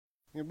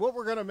And what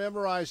we're going to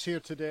memorize here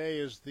today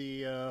is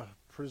the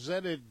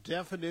presented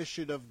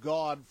definition of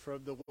God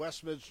from the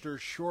Westminster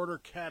Shorter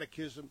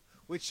Catechism,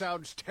 which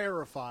sounds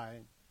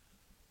terrifying.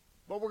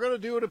 But we're going to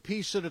do it a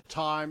piece at a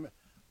time,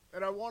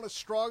 and I want to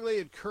strongly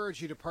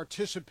encourage you to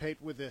participate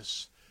with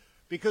this,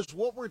 because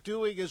what we're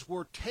doing is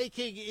we're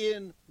taking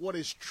in what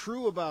is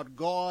true about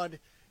God,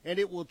 and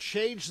it will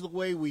change the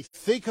way we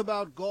think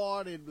about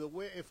God, and the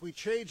way, if we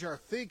change our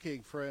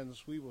thinking,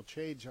 friends, we will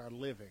change our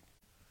living.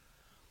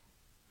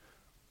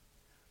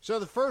 So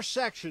the first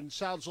section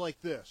sounds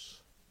like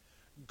this.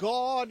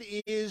 God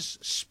is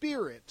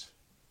spirit,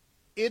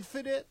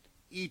 infinite,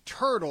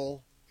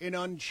 eternal, and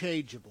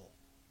unchangeable.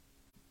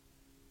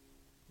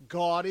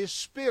 God is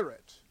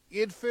spirit,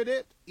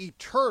 infinite,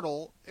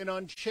 eternal, and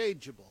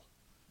unchangeable.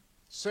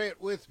 Say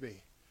it with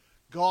me.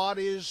 God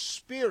is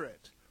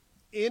spirit,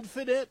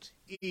 infinite,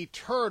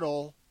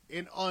 eternal,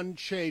 and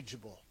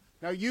unchangeable.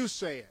 Now you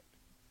say it.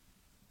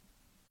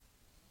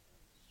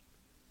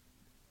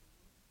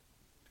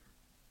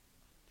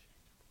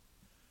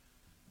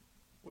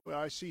 Well,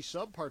 I see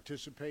some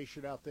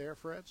participation out there,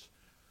 friends.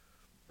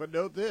 But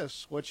note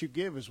this, what you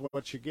give is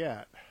what you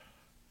get.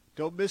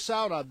 Don't miss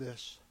out on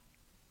this.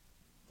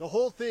 The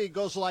whole thing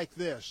goes like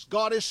this.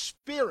 God is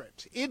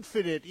spirit,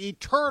 infinite,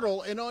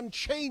 eternal, and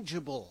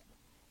unchangeable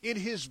in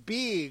his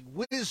being,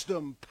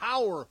 wisdom,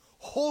 power,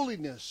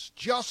 holiness,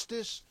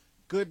 justice,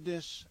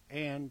 goodness,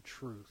 and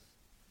truth.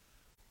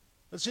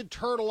 Let's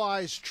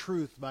internalize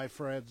truth, my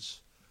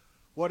friends.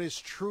 What is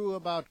true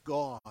about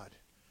God?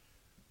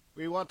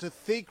 We want to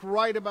think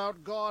right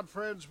about God,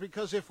 friends,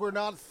 because if we're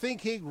not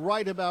thinking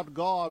right about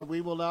God,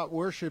 we will not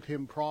worship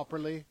him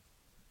properly.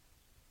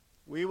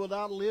 We will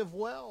not live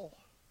well.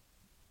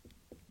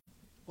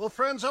 Well,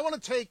 friends, I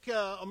want to take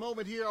a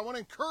moment here. I want to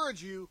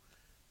encourage you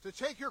to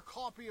take your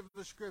copy of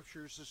the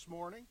Scriptures this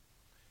morning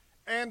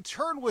and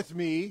turn with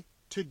me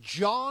to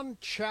John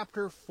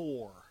chapter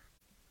 4.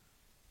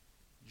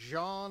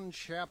 John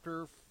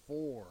chapter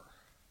 4.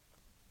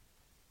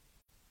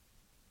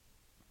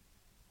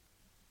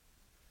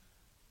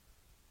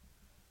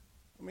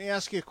 Let me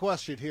ask you a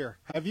question here.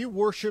 Have you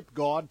worshiped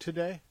God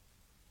today?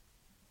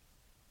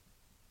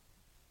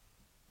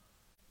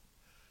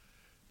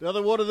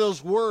 Another one of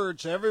those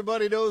words,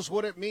 everybody knows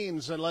what it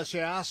means unless you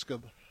ask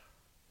them.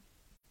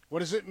 What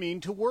does it mean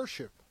to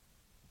worship?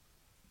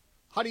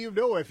 How do you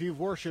know if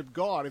you've worshiped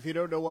God if you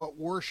don't know what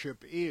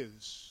worship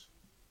is?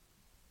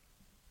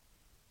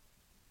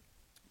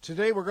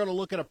 Today we're going to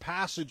look at a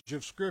passage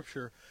of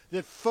Scripture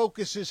that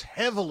focuses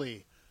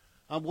heavily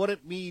on what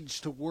it means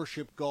to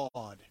worship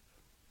God.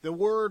 The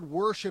word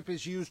worship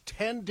is used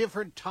 10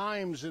 different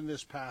times in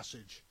this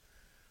passage.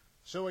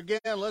 So again,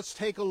 let's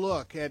take a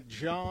look at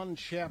John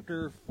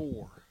chapter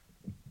 4.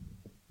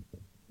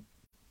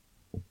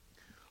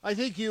 I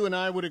think you and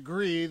I would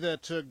agree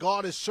that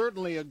God is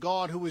certainly a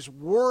God who is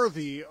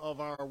worthy of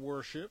our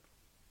worship.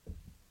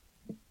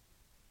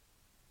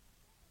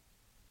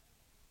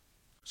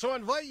 So I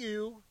invite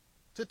you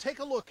to take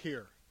a look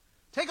here.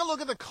 Take a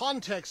look at the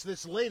context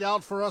that's laid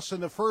out for us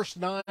in the first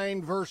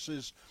 9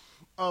 verses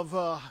of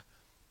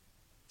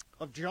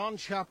John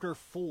chapter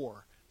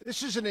 4.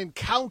 This is an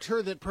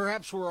encounter that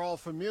perhaps we're all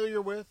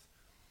familiar with.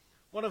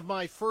 One of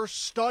my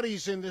first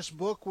studies in this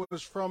book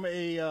was from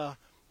a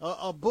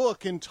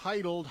book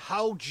entitled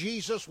How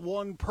Jesus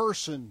Won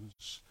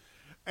Persons.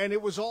 And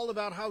it was all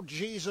about how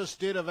Jesus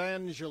did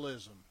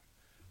evangelism.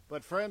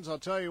 But friends, I'll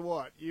tell you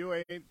what, you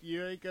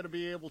ain't going to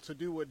be able to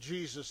do what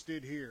Jesus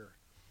did here.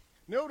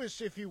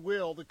 Notice, if you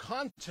will, the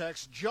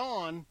context.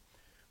 John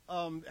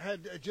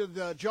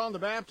the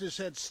Baptist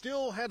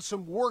had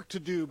some work to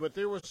do, but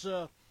there was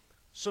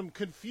some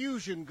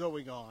confusion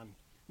going on.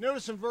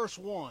 Notice in verse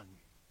 1.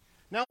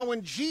 Now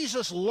when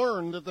Jesus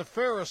learned that the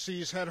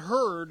Pharisees had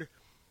heard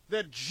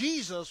that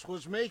Jesus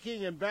was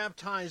making and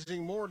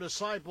baptizing more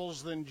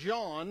disciples than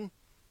John,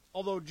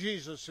 although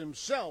Jesus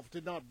himself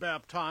did not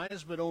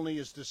baptize, but only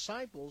his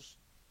disciples,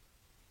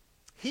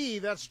 he,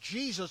 that's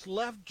Jesus,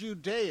 left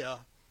Judea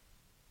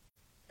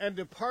and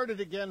departed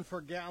again for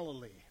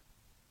Galilee.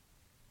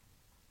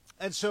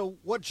 And so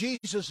what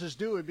Jesus is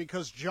doing,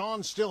 because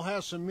John still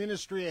has some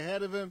ministry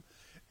ahead of him,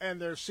 and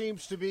there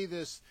seems to be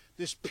this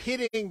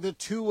pitting the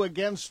two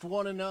against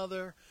one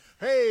another.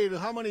 Hey,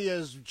 how many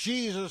has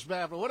Jesus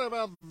baptized? What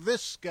about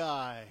this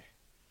guy?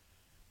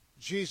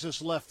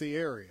 Jesus left the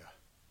area.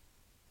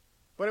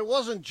 But it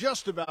wasn't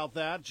just about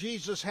that.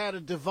 Jesus had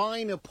a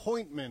divine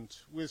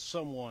appointment with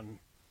someone.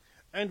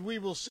 And we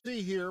will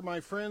see here, my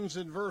friends,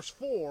 in verse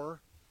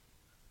 4,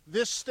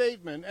 this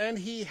statement, and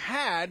he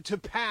had to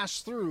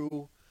pass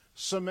through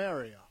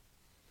Samaria.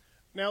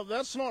 Now,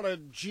 that's not a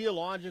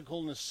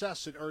geological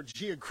necessity or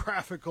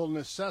geographical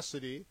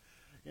necessity.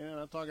 I'm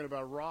not talking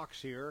about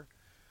rocks here.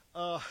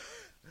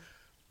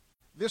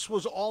 This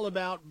was all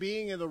about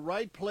being in the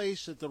right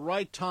place at the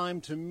right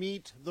time to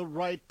meet the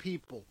right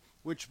people,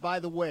 which, by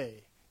the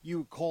way,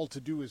 you are called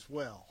to do as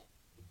well.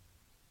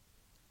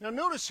 Now,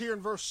 notice here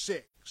in verse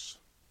 6,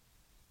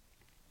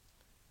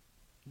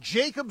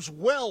 Jacob's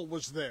well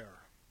was there.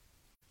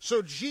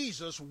 So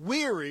Jesus,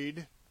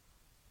 wearied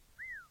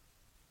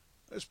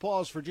Let's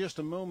pause for just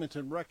a moment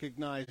and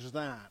recognize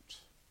that.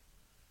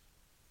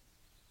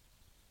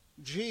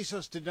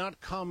 Jesus did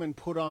not come and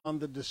put on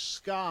the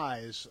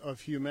disguise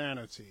of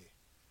humanity.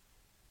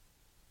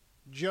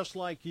 Just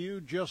like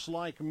you, just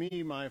like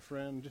me, my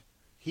friend,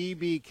 he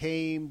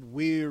became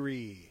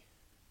weary.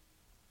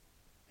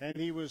 And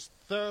he was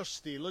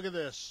thirsty. Look at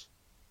this.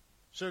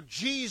 So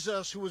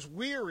Jesus, who was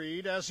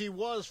wearied as he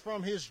was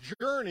from his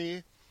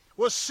journey,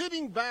 was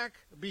sitting back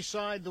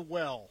beside the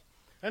well.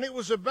 And it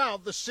was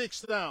about the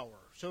 6th hour,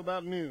 so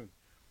about noon.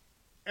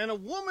 And a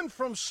woman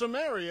from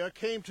Samaria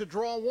came to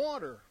draw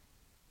water.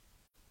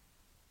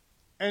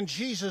 And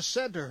Jesus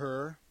said to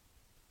her,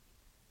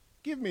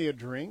 "Give me a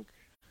drink."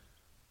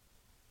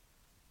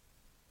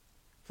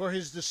 For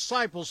his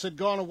disciples had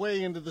gone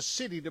away into the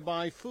city to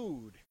buy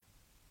food.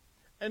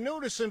 And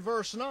notice in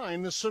verse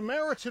 9, the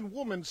Samaritan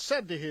woman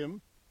said to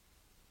him,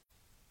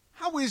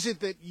 "How is it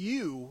that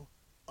you,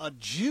 a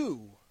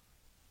Jew,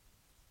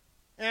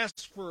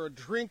 ask for a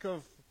drink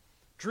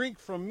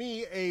from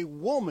me, a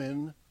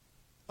woman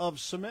of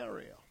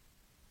Samaria?"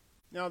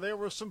 Now, there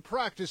were some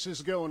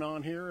practices going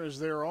on here, as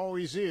there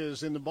always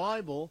is in the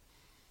Bible,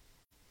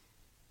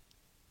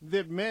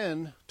 that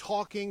men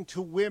talking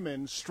to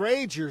women,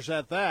 strangers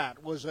at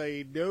that, was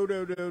a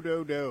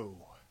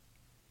no.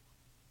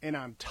 And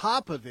on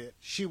top of it,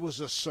 she was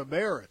a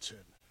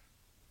Samaritan.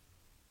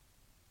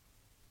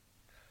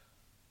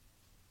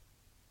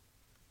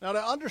 Now,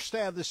 to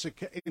understand this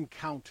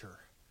encounter,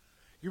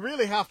 you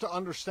really have to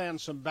understand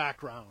some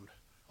background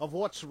of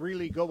what's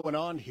really going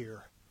on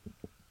here.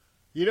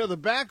 You know, the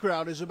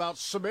background is about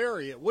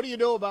Samaria. What do you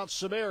know about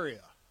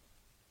Samaria?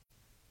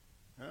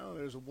 Well,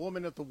 there's a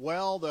woman at the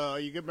well.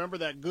 You remember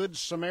that good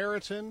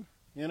Samaritan?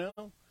 You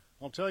know?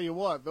 I'll tell you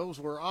what, those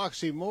were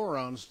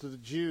oxymorons to the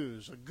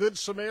Jews. A good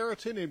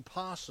Samaritan,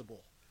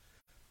 impossible.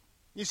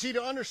 You see,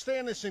 to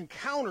understand this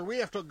encounter, we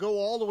have to go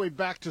all the way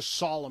back to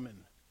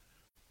Solomon.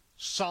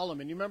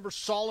 Solomon, you remember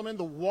Solomon,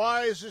 the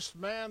wisest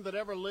man that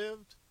ever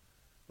lived?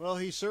 Well,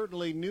 he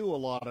certainly knew a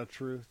lot of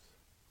truth.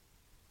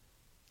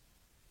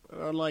 But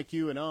unlike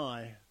you and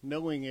I,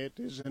 knowing it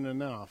isn't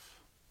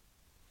enough.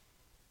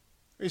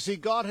 You see,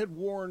 God had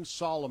warned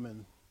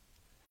Solomon,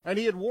 and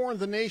he had warned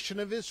the nation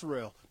of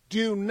Israel,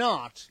 do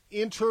not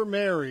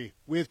intermarry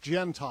with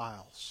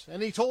Gentiles.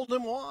 And he told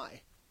them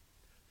why.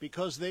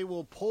 Because they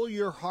will pull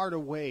your heart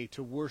away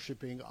to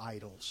worshiping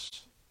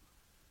idols.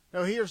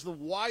 Now here's the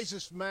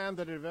wisest man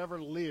that had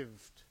ever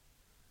lived.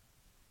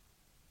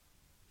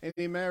 And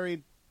he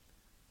married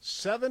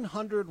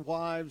 700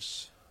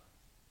 wives.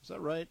 Is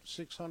that right?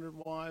 600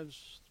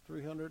 wives?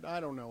 300? I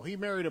don't know. He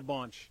married a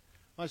bunch.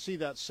 I see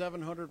that.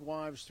 700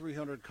 wives,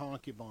 300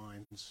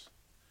 concubines.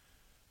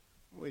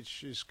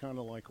 Which is kind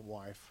of like a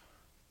wife.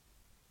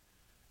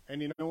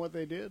 And you know what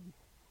they did?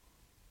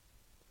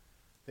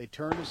 They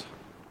turned his...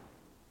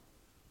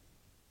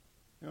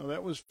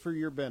 that was for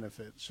your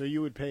benefit, so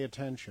you would pay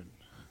attention.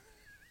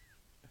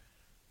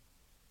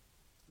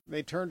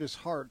 They turned his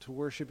heart to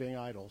worshiping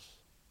idols.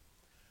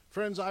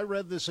 Friends, I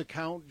read this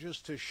account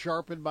just to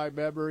sharpen my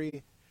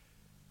memory,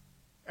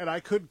 and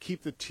I couldn't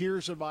keep the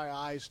tears in my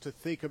eyes to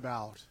think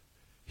about.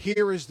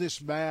 Here is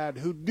this man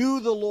who knew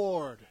the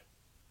Lord.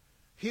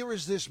 Here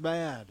is this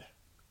man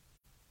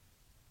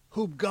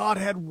whom God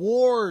had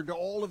warned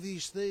all of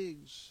these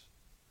things.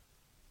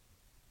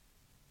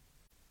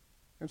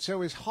 And so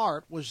his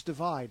heart was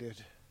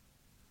divided.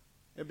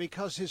 And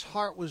because his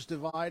heart was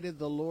divided,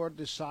 the Lord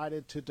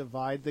decided to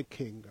divide the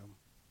kingdom.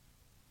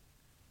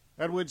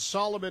 And when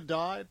Solomon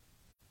died,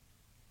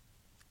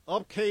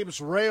 up came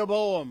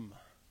Rehoboam.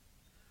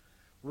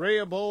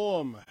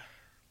 Rehoboam.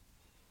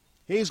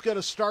 He's going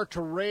to start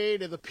to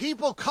reign, and the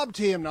people come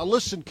to him. Now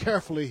listen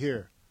carefully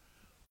here.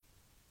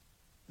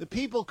 The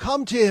people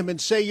come to him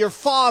and say, your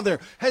father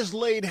has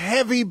laid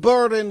heavy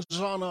burdens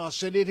on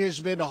us, and it has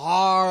been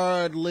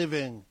hard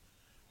living.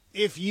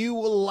 If you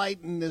will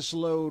lighten this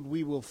load,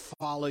 we will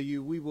follow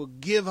you. We will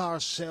give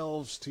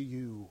ourselves to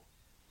you.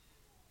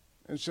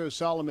 And so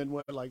Solomon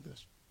went like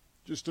this.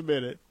 Just a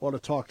minute. I want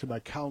to talk to my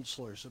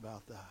counselors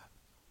about that.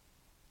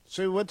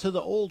 So he went to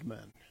the old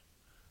men.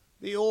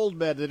 The old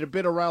men that had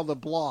been around the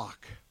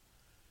block.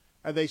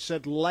 And they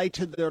said,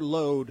 lighten their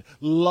load.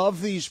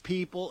 Love these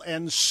people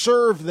and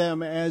serve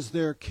them as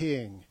their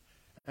king.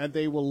 And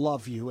they will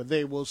love you, and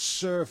they will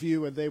serve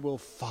you, and they will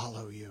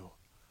follow you.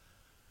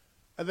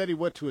 And then he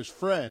went to his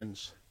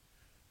friends,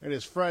 and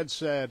his friends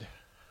said,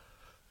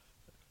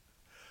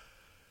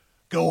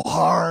 go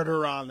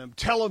harder on them.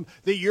 Tell them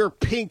that your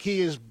pinky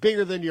is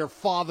bigger than your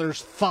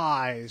father's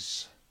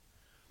thighs.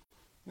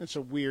 That's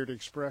a weird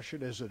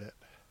expression, isn't it?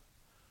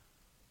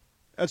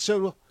 And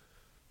so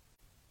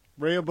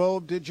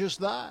Rehoboam did just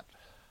that.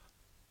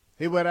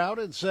 He went out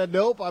and said,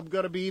 nope, I'm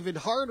going to be even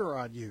harder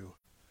on you.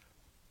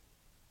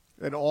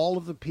 And all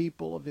of the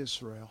people of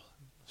Israel,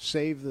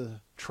 save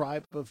the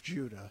tribe of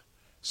Judah,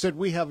 said,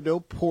 we have no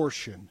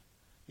portion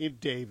in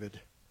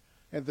David,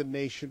 and the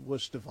nation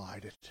was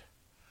divided.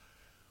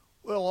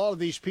 Well, all of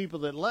these people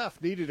that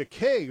left needed a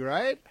king,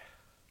 right?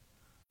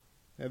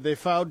 And they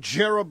found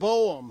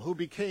Jeroboam, who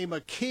became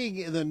a king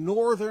in the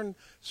northern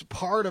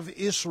part of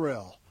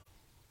Israel.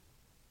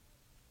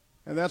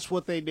 And that's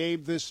what they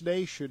named this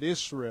nation,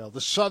 Israel. The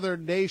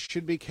southern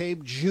nation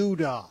became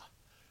Judah.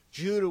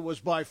 Judah was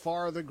by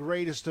far the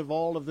greatest of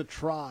all of the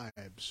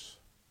tribes.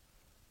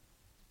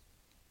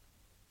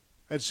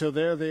 And so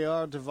there they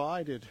are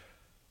divided.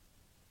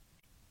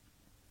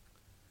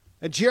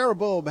 And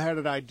Jeroboam had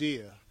an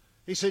idea.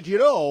 He said,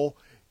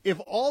 if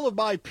all of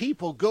my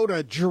people go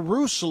to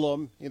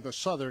Jerusalem in the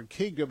southern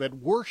kingdom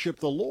and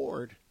worship the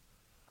Lord,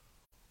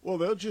 well,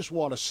 they'll just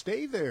want to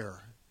stay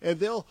there. And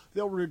they'll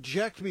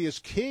reject me as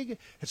king.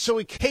 And so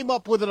he came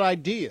up with an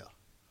idea.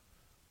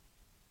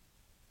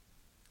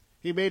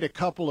 He made a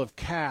couple of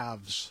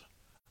calves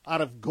out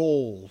of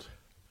gold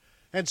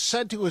and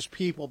said to his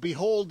people,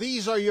 behold,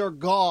 these are your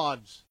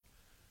gods.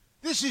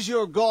 This is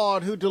your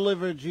God who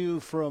delivered you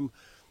from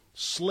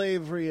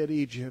slavery in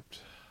Egypt.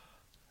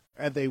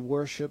 And they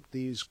worshiped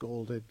these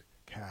golden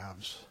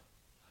calves.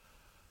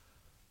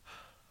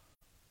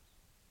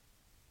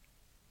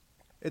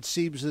 It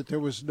seems that there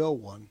was no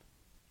one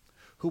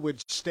who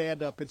would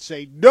stand up and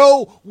say,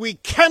 no, we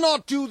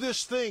cannot do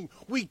this thing.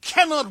 We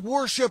cannot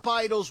worship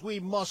idols. We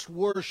must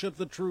worship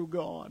the true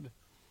God.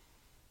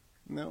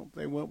 No,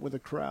 they went with the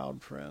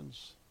crowd,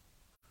 friends.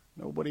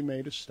 Nobody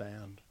made a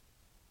stand.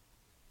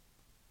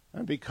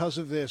 And because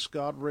of this,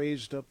 God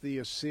raised up the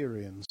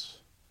Assyrians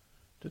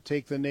to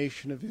take the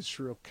nation of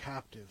Israel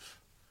captive,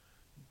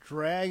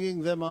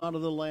 dragging them out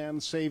of the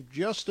land, save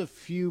just a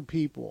few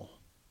people,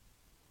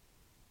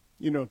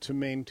 to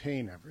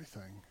maintain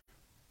everything.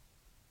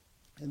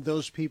 And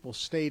those people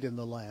stayed in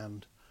the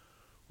land,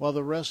 while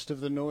the rest of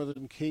the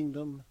northern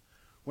kingdom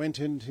went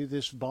into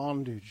this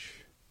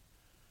bondage.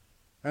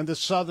 And the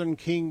southern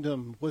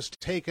kingdom was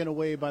taken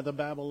away by the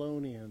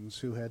Babylonians,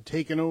 who had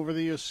taken over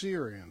the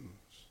Assyrians.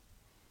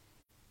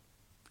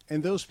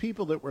 And those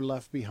people that were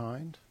left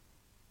behind,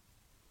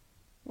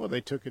 well,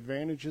 they took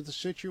advantage of the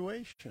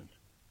situation.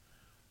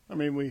 I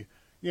mean,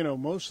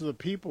 most of the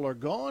people are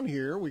gone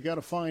here. We got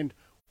to find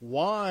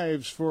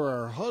wives for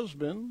our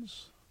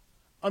husbands.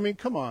 I mean,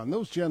 come on,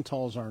 those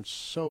Gentiles aren't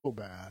so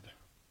bad.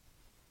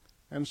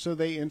 And so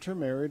they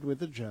intermarried with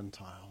the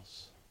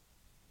Gentiles.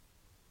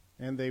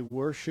 And they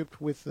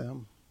worshipped with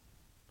them.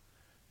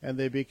 And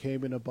they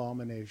became an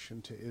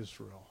abomination to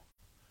Israel.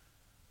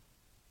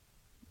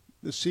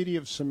 The city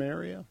of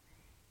Samaria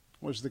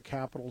was the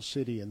capital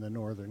city in the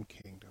northern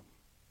kingdom.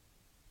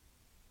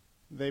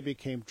 They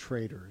became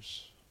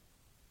traitors.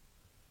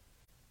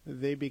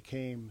 They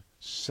became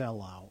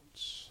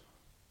sellouts.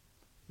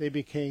 They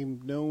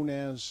became known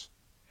as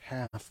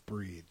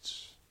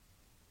half-breeds.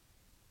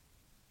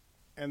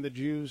 And the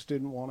Jews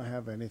didn't want to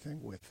have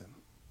anything with them.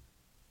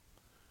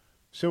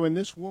 So when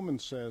this woman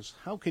says,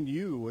 how can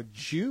you, a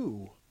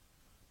Jew,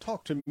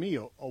 talk to me,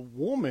 a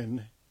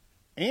woman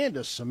and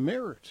a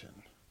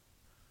Samaritan?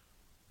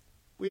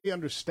 We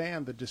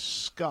understand the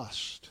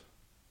disgust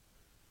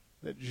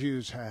that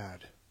Jews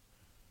had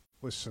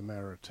with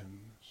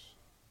Samaritans.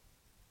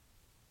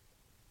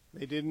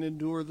 They didn't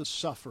endure the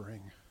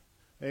suffering.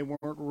 They weren't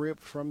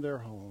ripped from their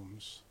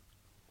homes.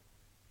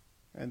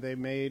 And they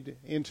made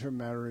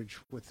intermarriage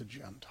with the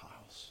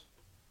Gentiles.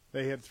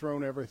 They had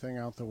thrown everything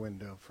out the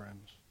window,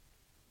 friends.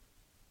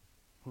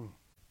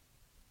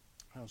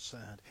 How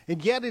sad.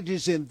 And yet it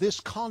is in this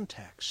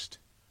context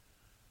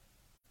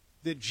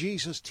that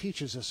Jesus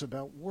teaches us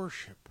about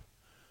worship.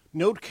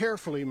 Note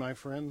carefully, my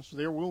friends,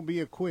 there will be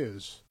a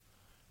quiz,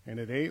 and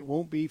it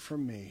won't be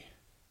from me.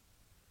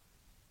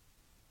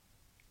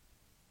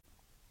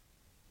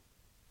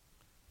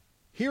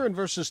 Here in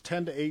verses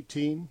 10 to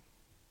 18,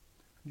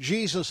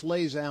 Jesus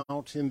lays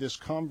out in this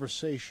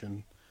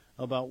conversation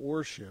about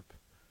worship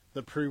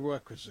the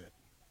prerequisite.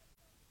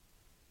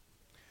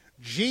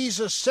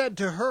 Jesus said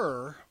to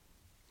her,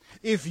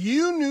 if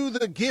you knew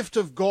the gift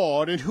of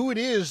God and who it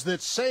is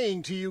that's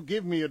saying to you,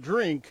 give me a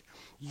drink,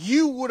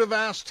 you would have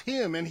asked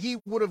him, and he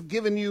would have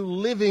given you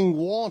living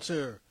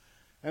water.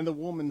 And the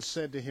woman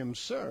said to him,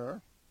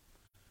 sir,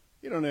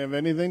 you don't have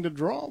anything to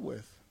draw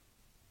with.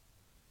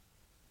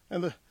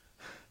 And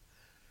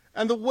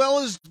the well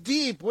is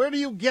deep. Where do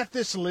you get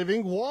this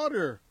living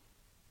water?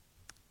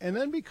 And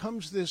then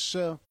becomes this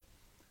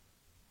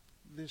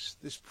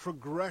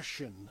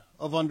progression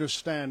of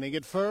understanding.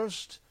 At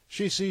first,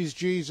 she sees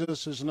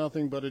Jesus as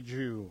nothing but a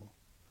Jew.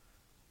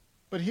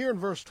 But here in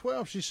verse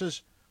 12, she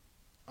says,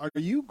 are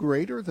you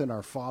greater than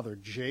our father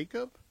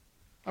Jacob?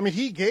 I mean,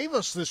 he gave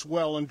us this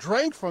well and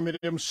drank from it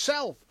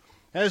himself,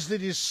 as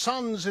did his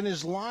sons and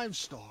his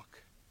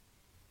livestock.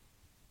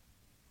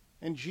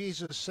 And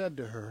Jesus said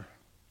to her,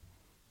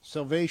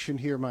 salvation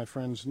here, my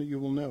friends, you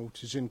will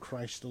note, is in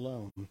Christ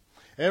alone.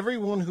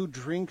 Everyone who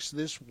drinks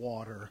this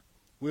water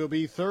will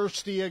be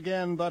thirsty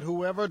again, but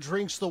whoever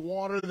drinks the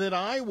water that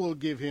I will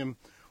give him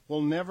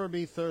will never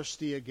be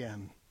thirsty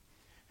again.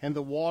 And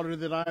the water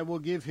that I will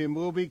give him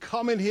will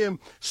become in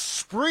him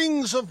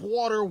springs of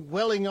water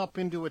welling up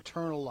into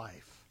eternal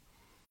life.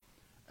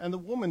 And the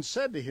woman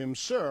said to him,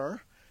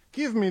 sir,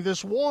 give me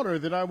this water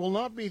that I will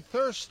not be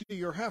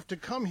thirsty or have to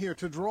come here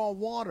to draw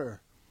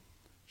water.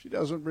 She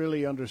doesn't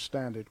really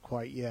understand it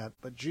quite yet,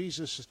 but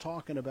Jesus is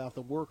talking about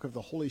the work of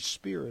the Holy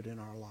Spirit in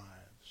our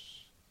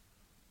lives.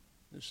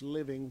 This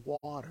living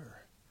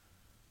water,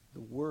 the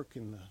work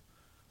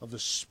of the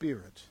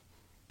Spirit.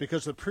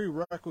 Because the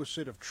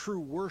prerequisite of true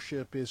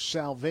worship is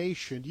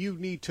salvation. You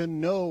need to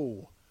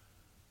know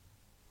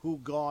who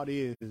God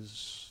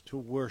is to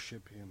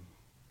worship Him.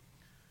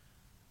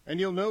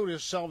 And you'll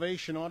notice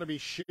salvation ought to be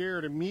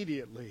shared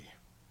immediately.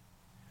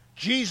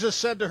 Jesus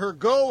said to her,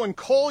 "Go and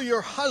call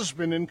your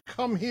husband and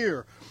come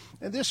here."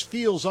 And this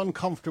feels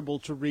uncomfortable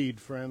to read,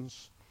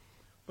 friends.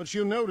 But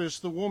you'll notice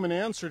the woman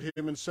answered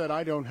him and said,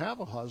 "I don't have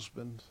a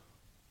husband."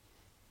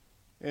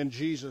 And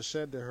Jesus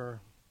said to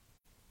her,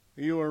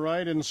 "You are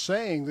right in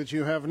saying that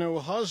you have no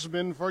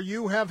husband, for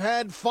you have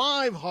had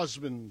 5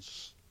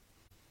 husbands.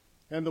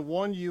 And the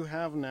one you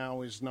have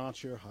now is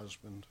not your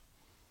husband.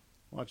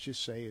 What you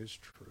say is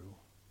true."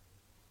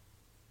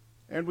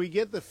 And we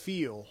get the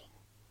feel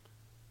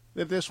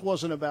that this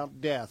wasn't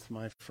about death,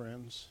 my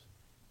friends,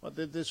 but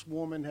that this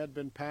woman had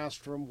been passed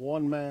from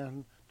one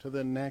man to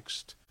the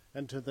next,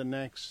 and to the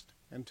next,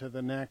 and to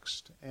the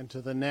next, and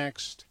to the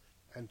next,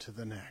 and to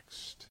the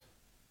next.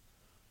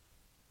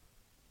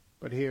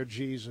 But here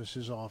Jesus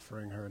is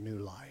offering her new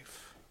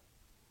life.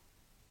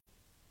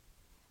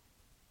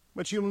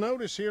 But you'll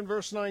notice here in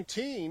verse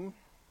 19,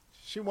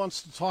 she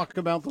wants to talk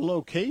about the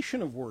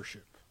location of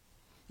worship.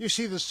 You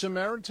see, the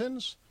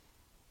Samaritans,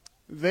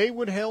 they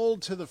would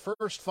hold to the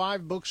first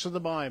 5 books of the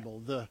Bible,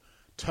 the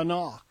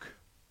Tanakh,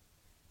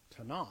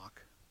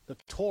 the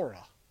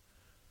Torah.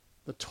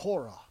 The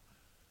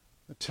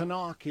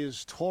Tanakh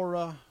is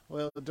Torah.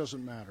 Well, it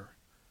doesn't matter.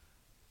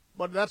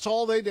 But that's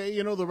all they did.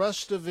 You know, the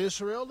rest of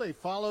Israel, they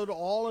followed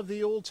all of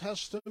the Old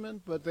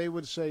Testament, but they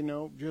would say,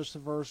 no, just the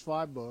first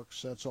 5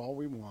 books. That's all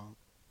we want.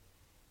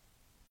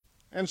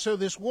 And so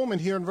this woman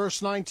here in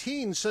verse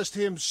 19 says to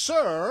him,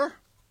 "Sir,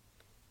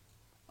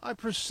 I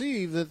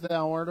perceive that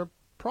thou art a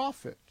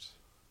prophet.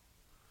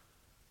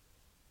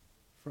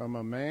 From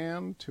a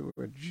man to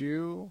a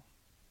Jew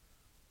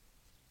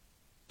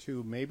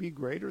to maybe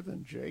greater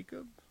than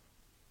Jacob.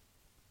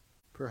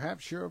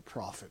 Perhaps you're a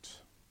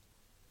prophet."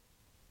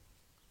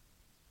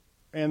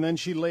 And then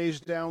she lays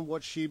down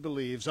what she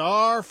believes.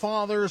 "Our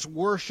fathers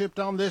worshipped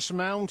on this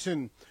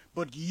mountain,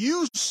 but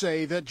you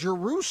say that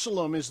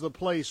Jerusalem is the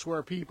place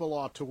where people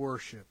ought to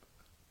worship."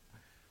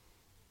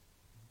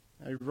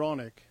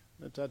 Ironic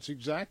that that's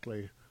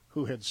exactly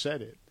who had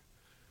said it.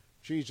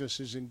 Jesus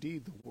is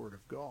indeed the Word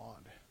of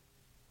God.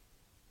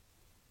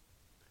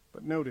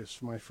 But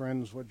notice, my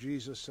friends, what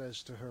Jesus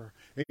says to her.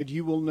 And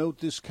you will note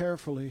this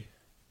carefully.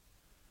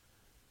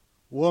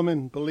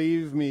 "Woman,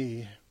 believe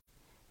me,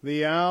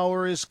 the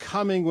hour is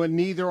coming when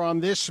neither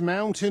on this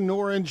mountain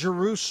nor in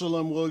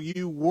Jerusalem will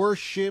you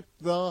worship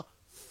the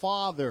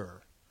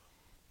Father."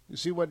 You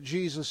see what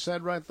Jesus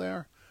said right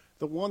there?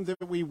 The one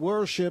that we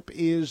worship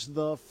is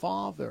the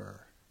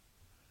Father.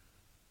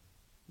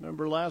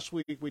 Remember last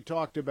week we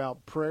talked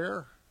about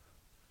prayer?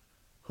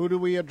 Who do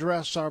we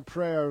address our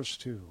prayers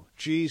to?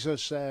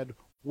 Jesus said,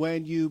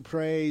 when you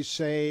pray,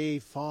 say,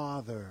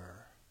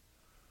 Father.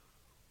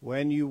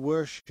 When you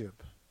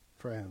worship,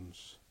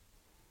 friends,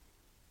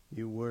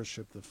 you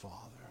worship the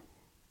Father.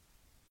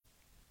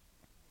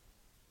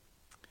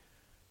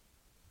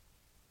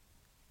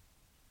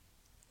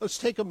 Let's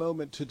take a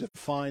moment to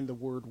define the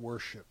word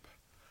worship.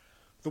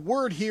 The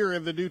word here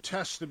in the New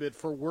Testament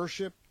for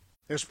worship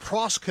is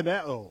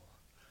proskuneo.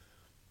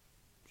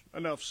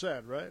 Enough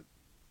said, right?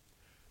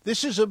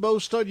 This is a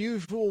most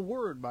unusual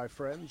word, my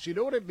friends. You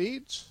know what it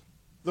means?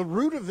 The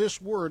root of this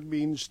word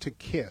means to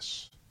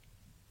kiss.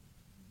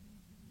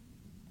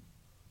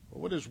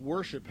 Well, what does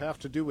worship have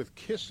to do with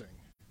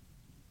kissing?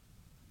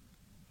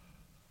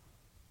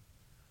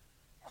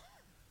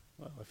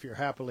 Well, if you're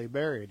happily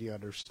married, you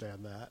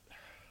understand that.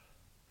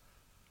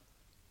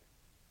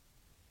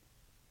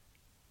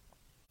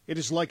 It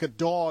is like a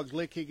dog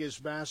licking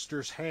his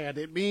master's hand.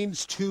 It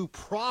means to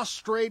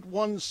prostrate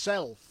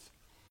oneself.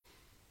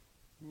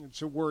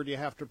 It's a word you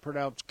have to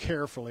pronounce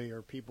carefully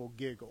or people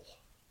giggle.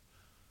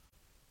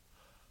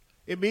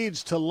 It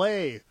means to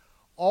lay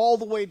all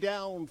the way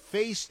down,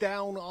 face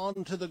down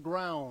onto the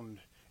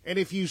ground. And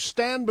if you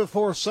stand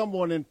before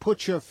someone and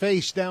put your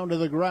face down to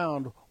the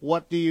ground,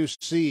 what do you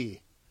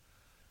see?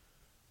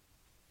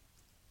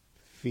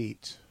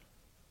 Feet.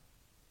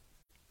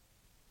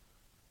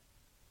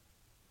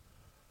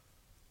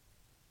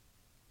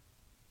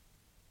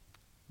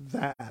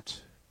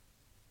 That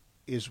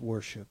is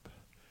worship.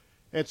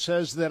 It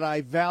says that I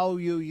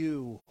value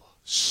you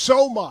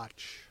so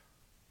much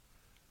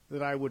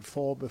that I would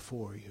fall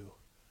before you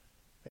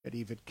and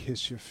even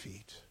kiss your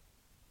feet.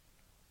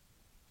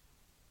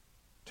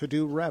 To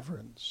do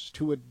reverence,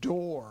 to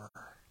adore,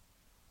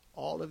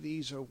 all of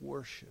these are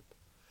worship.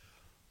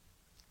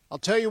 I'll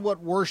tell you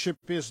what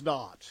worship is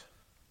not.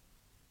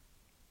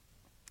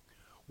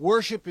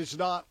 Worship is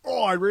not,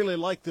 oh, I really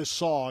like this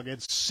song,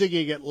 and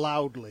singing it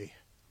loudly.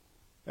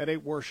 That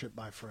ain't worship,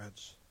 my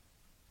friends.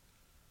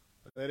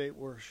 That ain't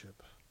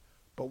worship.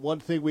 But one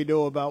thing we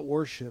know about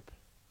worship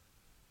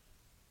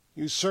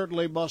You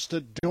certainly must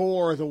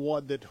adore the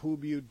one that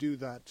whom you do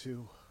that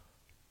to.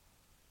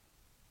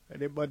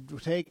 And it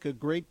would take a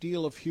great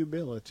deal of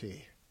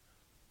humility,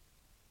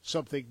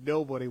 something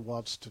nobody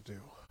wants to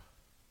do.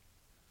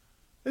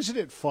 Isn't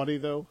it funny,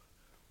 though,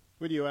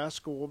 when you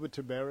ask a woman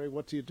to marry,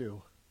 what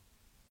do?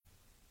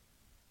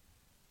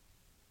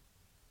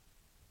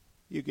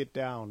 You get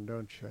down,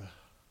 don't you?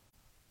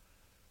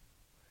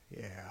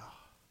 Yeah.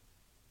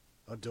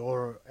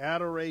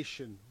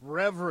 Adoration,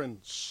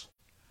 reverence.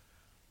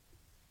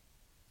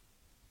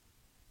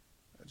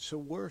 And so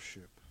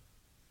worship.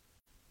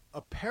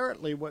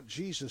 Apparently what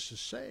Jesus is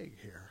saying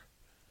here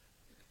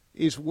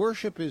is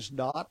worship is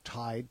not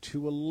tied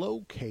to a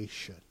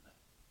location.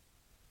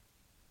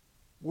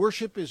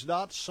 Worship is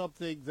not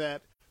something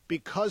that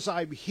because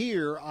I'm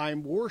here,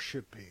 I'm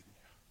worshiping.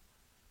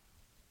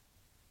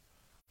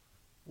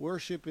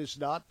 Worship is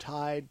not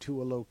tied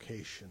to a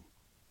location.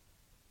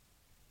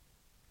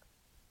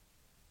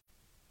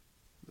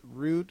 The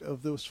root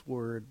of this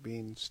word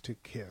means to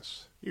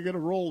kiss. You're going to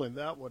roll in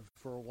that one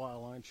for a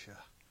while, aren't you?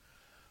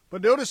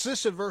 But notice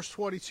this in verse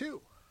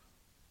 22.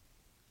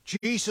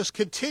 Jesus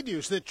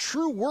continues that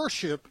true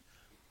worship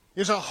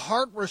is a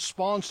heart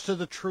response to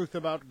the truth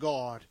about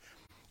God.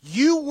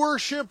 You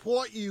worship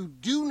what you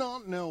do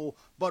not know,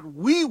 but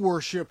we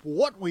worship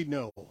what we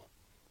know.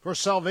 For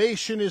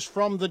salvation is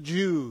from the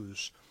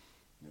Jews.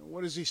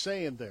 What is he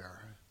saying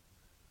there?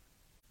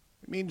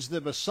 It means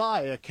the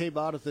Messiah came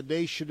out of the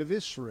nation of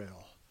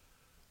Israel.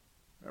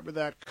 Remember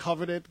that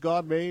covenant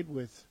God made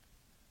with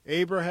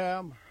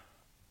Abraham?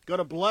 Going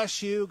to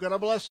bless you, going to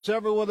bless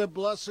everyone that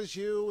blesses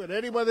you, and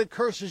anyone that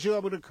curses you,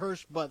 I'm going to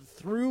curse, but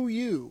through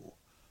you,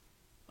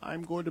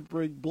 I'm going to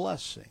bring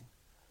blessing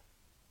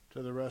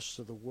to the rest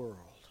of the world.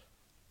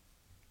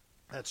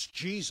 That's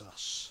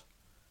Jesus.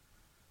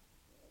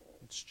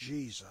 It's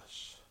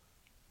Jesus.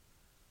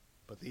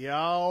 But the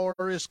hour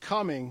is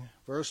coming,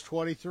 verse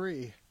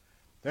 23,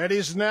 that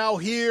is now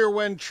here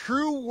when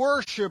true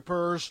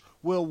worshipers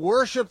will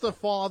worship the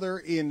Father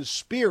in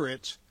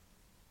spirit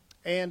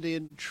and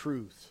in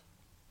truth.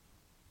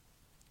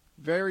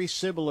 Very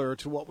similar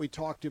to what we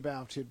talked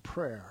about in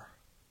prayer.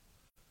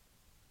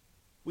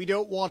 We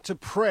don't want to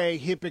pray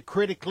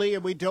hypocritically,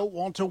 and we don't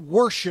want to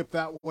worship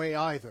that way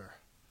either.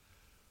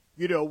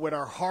 You know, when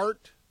our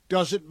heart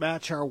doesn't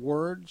match our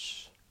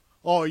words,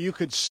 oh, you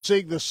could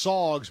sing the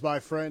songs, my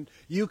friend.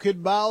 You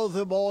could mouth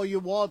them all you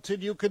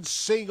wanted. You could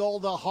sing all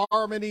the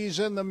harmonies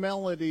and the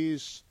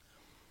melodies.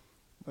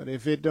 But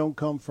if it don't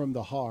come from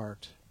the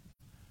heart,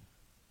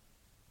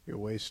 you're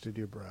wasting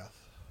your breath.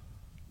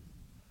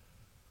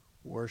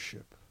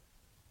 Worship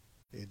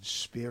in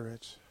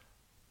spirit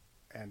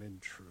and in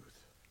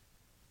truth.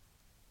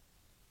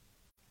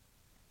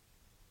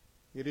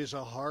 It is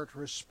a heart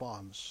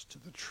response to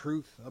the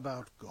truth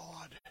about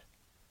God.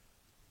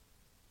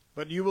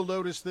 But you will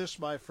notice this,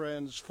 my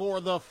friends,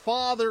 for the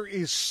Father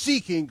is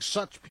seeking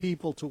such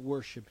people to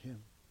worship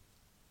him.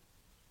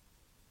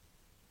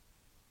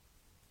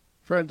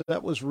 Friend,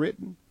 that was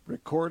written,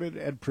 recorded,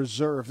 and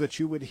preserved, that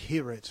you would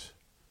hear it,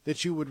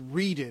 that you would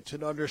read it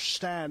and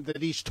understand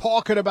that he's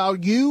talking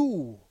about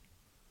you.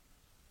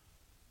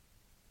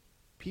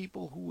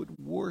 People who would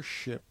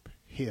worship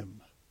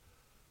him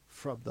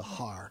from the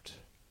heart.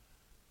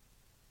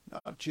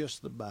 Not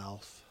just the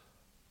mouth.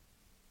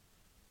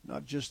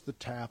 Not just the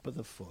tap of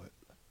the foot.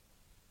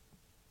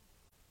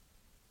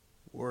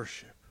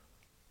 Worship.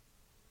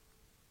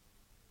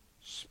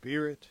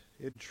 Spirit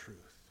in truth.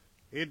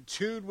 In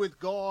tune with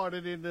God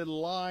and in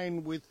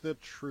line with the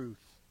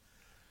truth.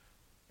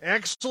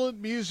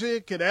 Excellent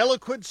music and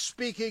eloquent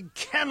speaking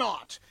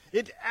cannot,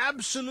 it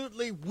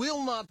absolutely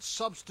will not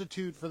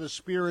substitute for the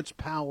Spirit's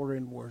power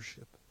in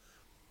worship.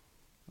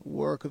 The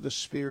work of the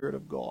Spirit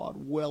of God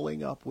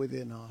welling up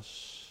within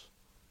us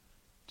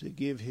to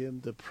give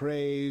him the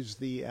praise,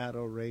 the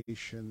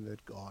adoration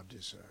that God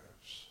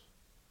deserves.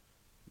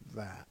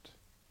 That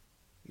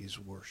is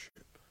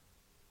worship.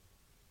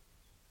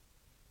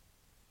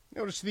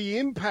 Notice the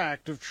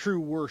impact of true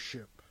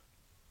worship.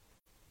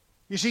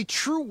 You see,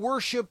 true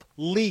worship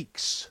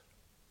leaks.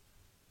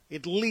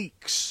 It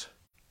leaks.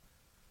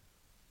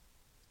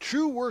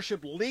 True worship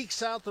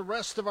leaks out the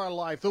rest of our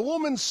life. The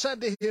woman said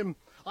to him,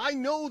 I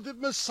know that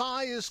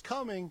Messiah is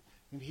coming,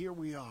 and here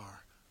we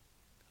are.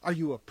 Are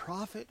you a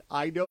prophet?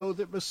 I know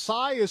that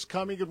Messiah is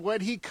coming, and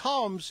when he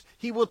comes,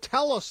 he will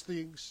tell us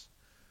things.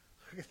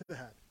 Look at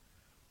that.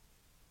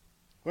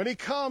 When he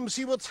comes,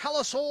 he will tell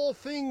us all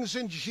things,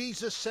 and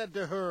Jesus said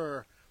to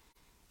her,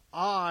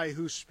 I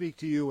who speak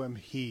to you am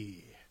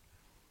he.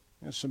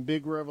 There's some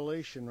big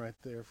revelation right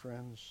there,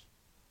 friends.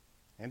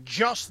 And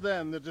just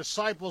then the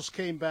disciples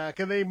came back,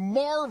 and they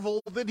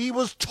marveled that he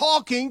was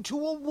talking to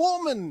a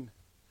woman.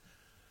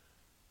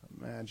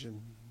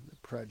 Imagine the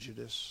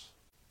prejudice.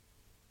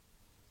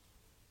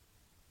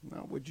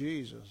 Not with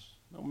Jesus,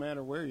 no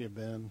matter where you've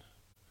been,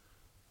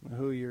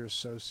 who you're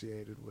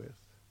associated with.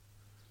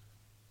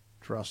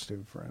 Trust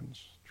him,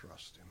 friends.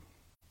 Trust him.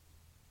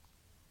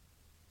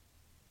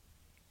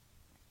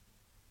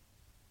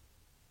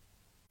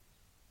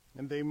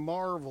 And they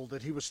marveled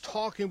that he was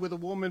talking with a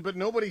woman, but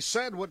nobody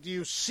said, "What do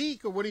you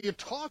seek?" or "What are you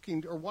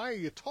talking?" or "Why are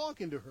you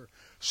talking to her?"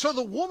 So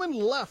the woman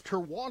left her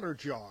water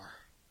jar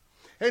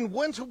and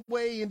went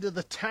away into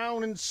the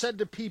town and said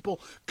to people,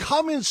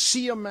 "Come and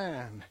see a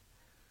man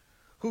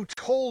who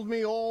told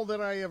me all that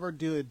I ever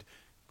did.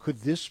 Could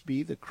this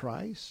be the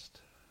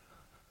Christ?"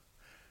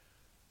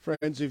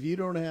 Friends, if you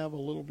don't have a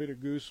little bit of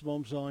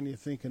goosebumps on you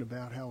thinking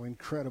about how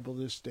incredible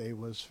this day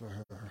was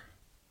for her.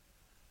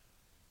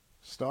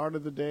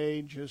 Started the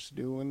day just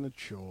doing the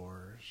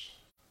chores.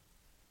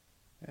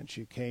 And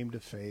she came to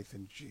faith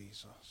in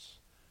Jesus.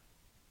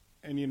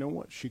 And you know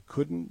what she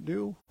couldn't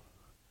do?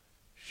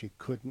 She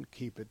couldn't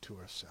keep it to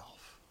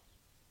herself.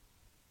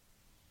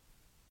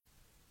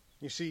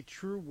 You see,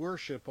 true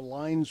worship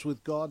aligns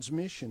with God's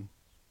mission.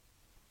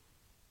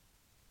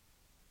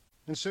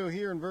 And so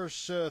here in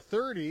verse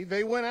 30,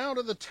 they went out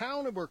of the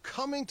town and were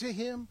coming to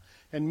him.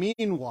 And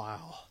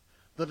meanwhile,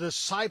 the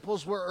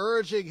disciples were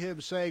urging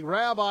him, saying,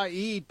 "Rabbi,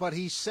 eat." But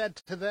he said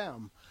to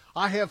them,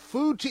 "I have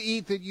food to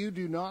eat that you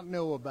do not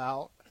know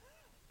about."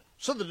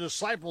 So the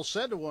disciples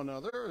said to one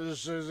another,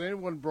 Has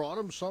anyone brought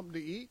him something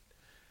to eat?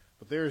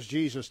 But there's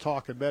Jesus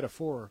talking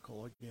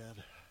metaphorical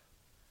again.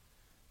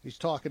 He's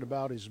talking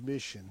about his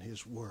mission,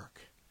 his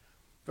work.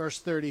 Verse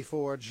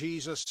 34,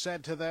 Jesus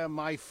said to them,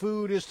 "My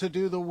food is to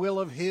do the will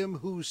of him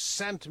who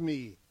sent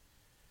me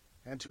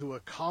and to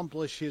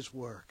accomplish his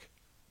work."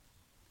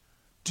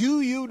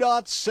 "Do you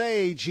not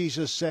say,"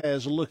 Jesus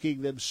says,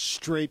 looking them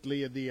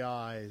straightly in the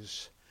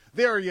eyes,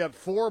 "there are yet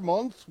 4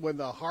 months when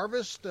the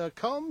harvest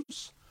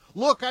comes?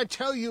 Look, I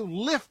tell you,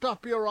 lift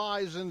up your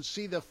eyes and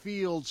see the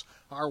fields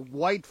are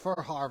white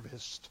for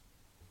harvest."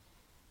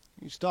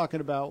 He's talking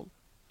about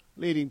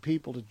leading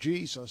people to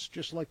Jesus,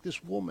 just like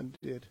this woman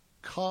did.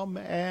 Come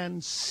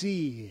and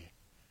see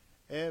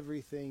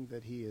everything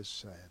that he has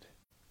said.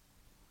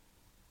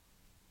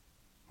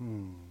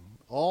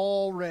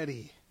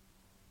 Already,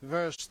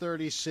 verse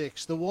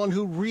 36, the one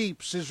who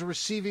reaps is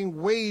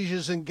receiving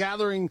wages and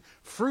gathering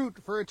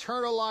fruit for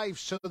eternal life,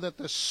 so that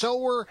the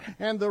sower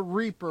and the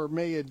reaper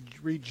may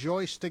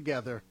rejoice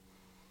together.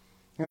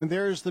 And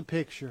there's the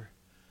picture.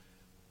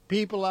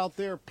 People out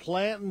there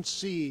planting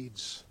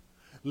seeds,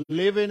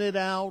 living it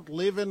out,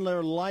 living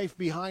their life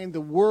behind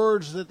the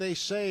words that they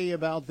say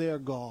about their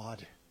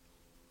God.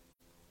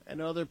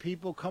 And other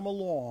people come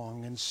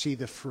along and see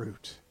the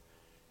fruit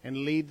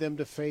and lead them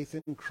to faith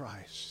in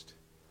Christ.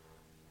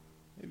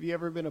 Have you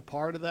ever been a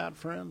part of that,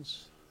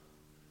 friends?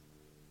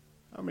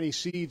 How many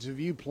seeds have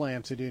you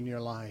planted in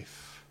your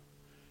life?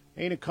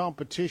 Ain't a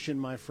competition,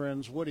 my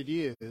friends. What it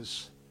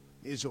is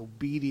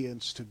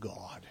obedience to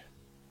God.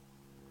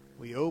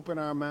 We open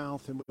our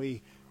mouth and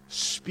we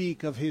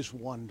speak of his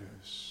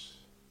wonders.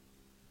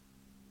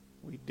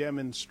 We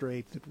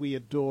demonstrate that we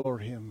adore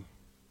him,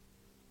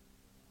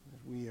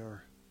 that we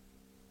are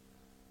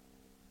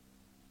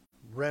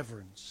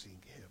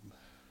reverencing him.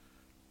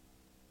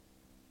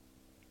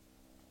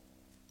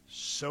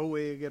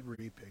 Sowing and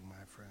reaping,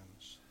 my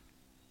friends.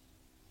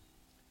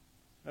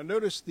 Now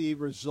notice the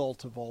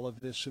result of all of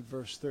this in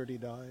verse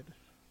 39.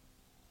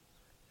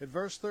 In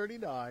verse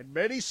 39,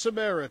 many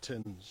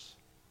Samaritans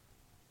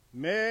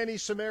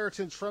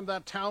from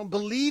that town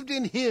believed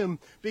in him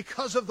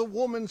because of the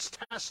woman's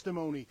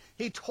testimony.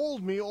 He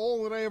told me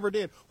all that I ever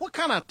did. What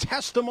kind of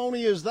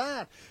testimony is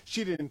that?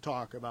 She didn't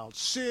talk about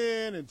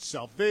sin and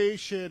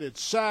salvation and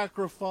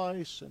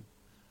sacrifice. And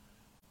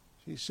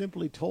she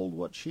simply told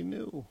what she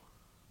knew,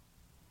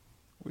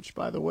 which,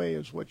 by the way,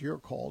 is what you're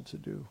called to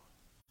do.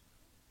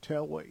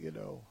 Tell what you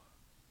know.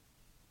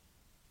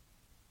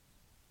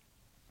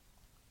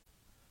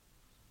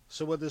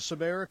 So when the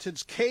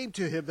Samaritans came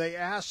to him, they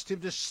asked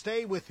him to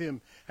stay with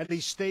him, and he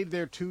stayed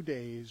there 2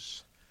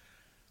 days.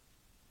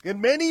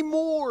 And many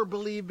more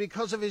believed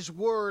because of his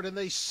word, and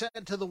they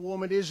said to the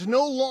woman, "It is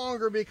no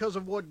longer because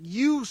of what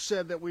you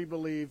said that we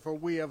believe, for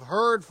we have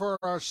heard for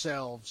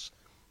ourselves,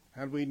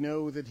 and we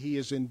know that he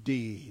is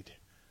indeed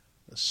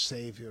the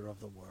Savior of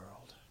the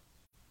world."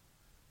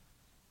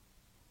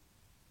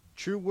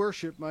 True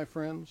worship, my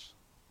friends,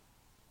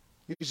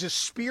 is a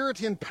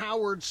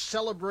spirit-empowered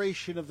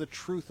celebration of the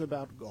truth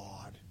about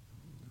God,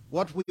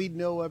 what we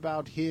know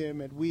about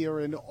him, and we are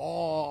in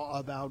awe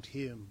about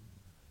him.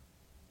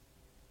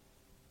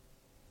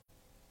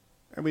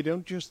 And we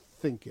don't just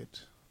think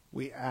it,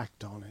 we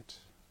act on it.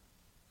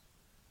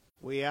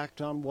 We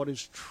act on what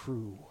is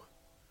true,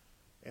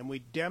 and we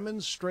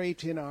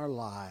demonstrate in our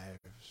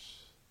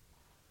lives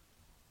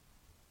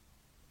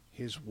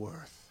his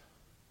worth.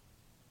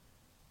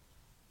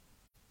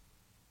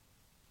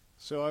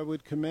 So I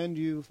would commend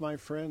you, my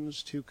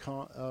friends, to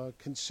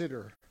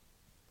consider,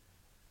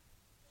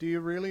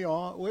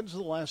 when's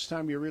the last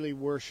time you really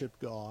worshiped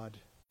God?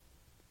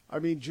 I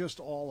mean, just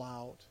all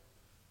out.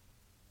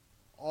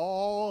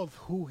 All of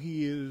who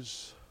he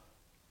is.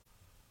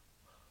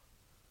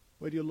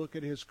 When you look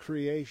at his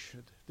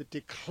creation that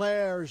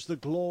declares the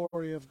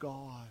glory of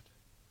God.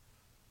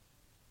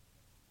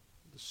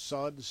 The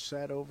sun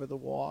set over the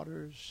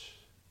waters.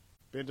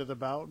 Been to the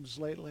mountains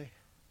lately?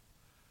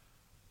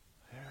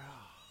 Yeah.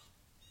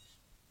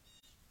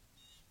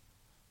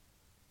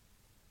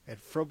 And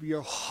from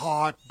your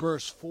heart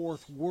burst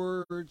forth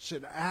words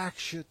and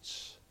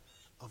actions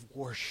of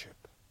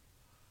worship.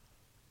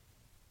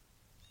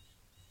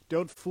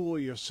 Don't fool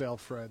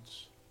yourself,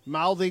 friends.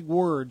 Mouthing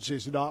words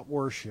is not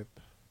worship.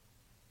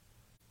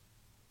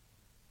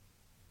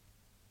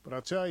 But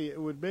I'll tell you, it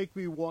would make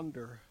me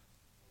wonder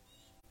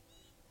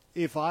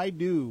if I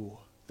knew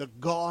the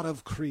God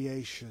of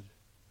creation,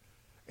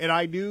 and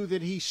I knew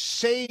that He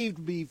saved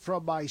me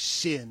from my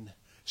sin,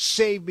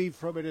 saved me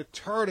from an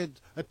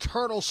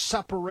eternal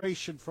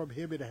separation from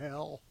Him in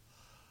hell,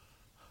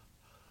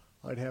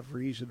 I'd have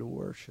reason to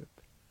worship.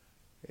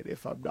 And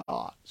if I'm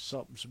not,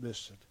 something's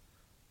missing.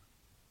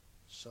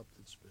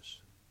 Something's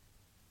missing.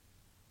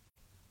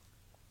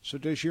 So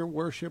does your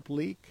worship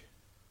leak?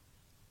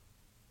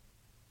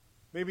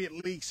 Maybe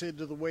it leaks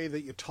into the way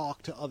that you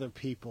talk to other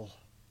people.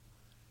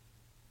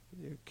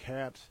 You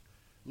can't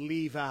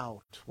leave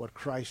out what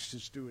Christ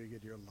is doing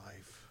in your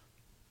life.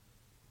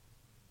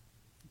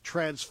 It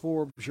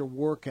transforms your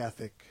work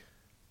ethic.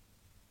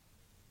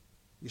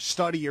 You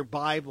study your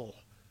Bible.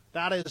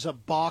 That is a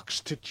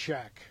box to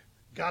check.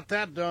 Got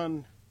that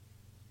done.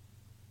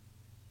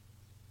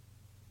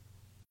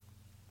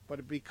 But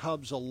it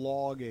becomes a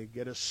longing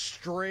and a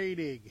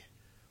straining,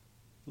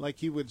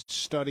 like you would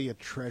study a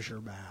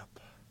treasure map.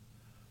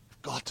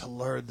 I've got to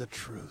learn the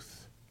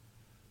truth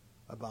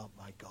about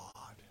my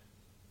God.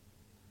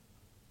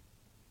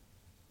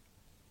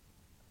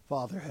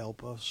 Father,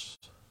 help us.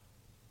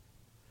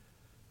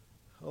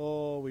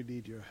 Oh, we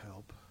need your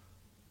help.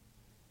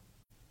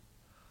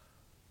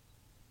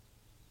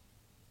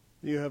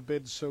 You have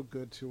been so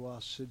good to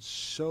us in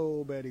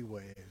so many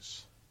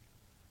ways.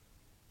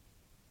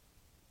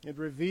 In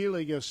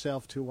revealing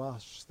yourself to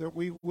us, that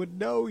we would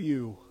know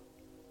you,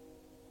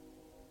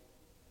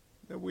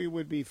 that we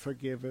would be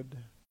forgiven,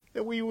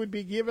 that we would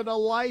be given a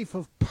life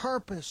of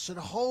purpose and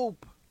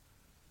hope.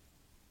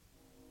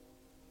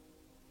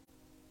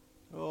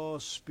 Oh,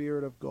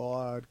 Spirit of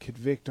God,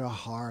 convict our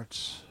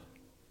hearts.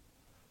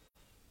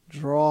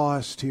 Draw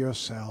us to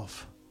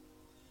yourself.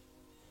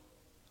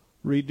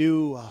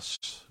 Renew us,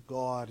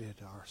 God, in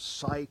our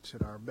sight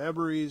and our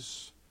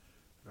memories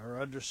and our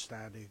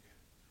understanding,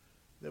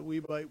 that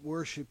we might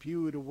worship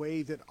you in a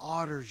way that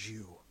honors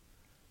you,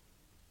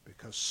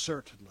 because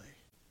certainly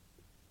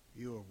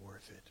you are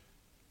worth it.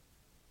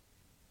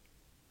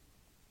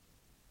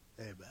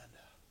 Amen.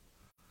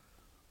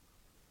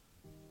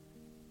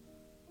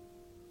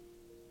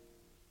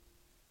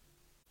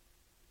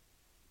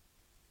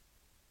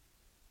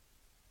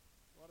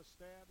 Want to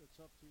stand? It's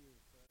up to you,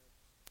 friend.